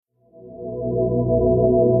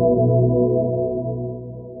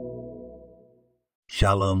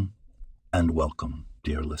Shalom and welcome,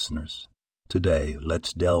 dear listeners. Today,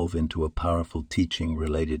 let's delve into a powerful teaching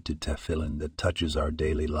related to Tefillin that touches our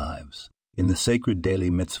daily lives. In the sacred daily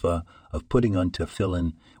mitzvah of putting on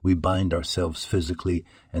Tefillin, we bind ourselves physically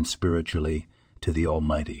and spiritually to the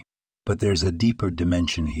Almighty. But there's a deeper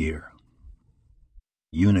dimension here.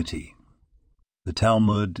 Unity. The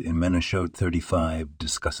Talmud in Menashot 35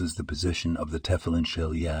 discusses the position of the Tefillin shel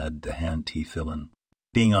yad, the hand tefillin,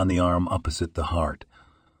 being on the arm opposite the heart,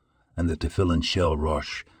 and the Tefillin shel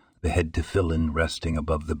rosh, the head tefillin resting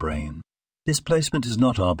above the brain. This placement is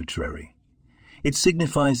not arbitrary. It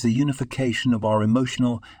signifies the unification of our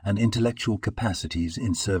emotional and intellectual capacities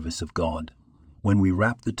in service of God. When we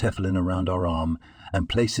wrap the tefillin around our arm and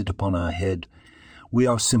place it upon our head, we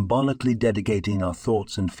are symbolically dedicating our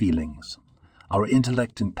thoughts and feelings, our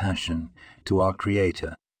intellect and passion to our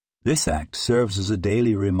Creator. This act serves as a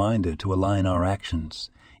daily reminder to align our actions,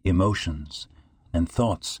 emotions, and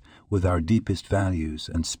thoughts with our deepest values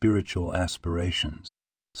and spiritual aspirations.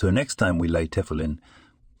 So next time we lay tefillin,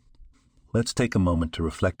 let's take a moment to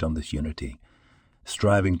reflect on this unity,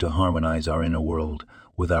 striving to harmonize our inner world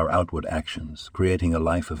with our outward actions, creating a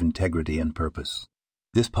life of integrity and purpose.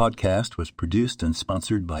 This podcast was produced and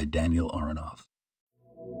sponsored by Daniel Aronoff.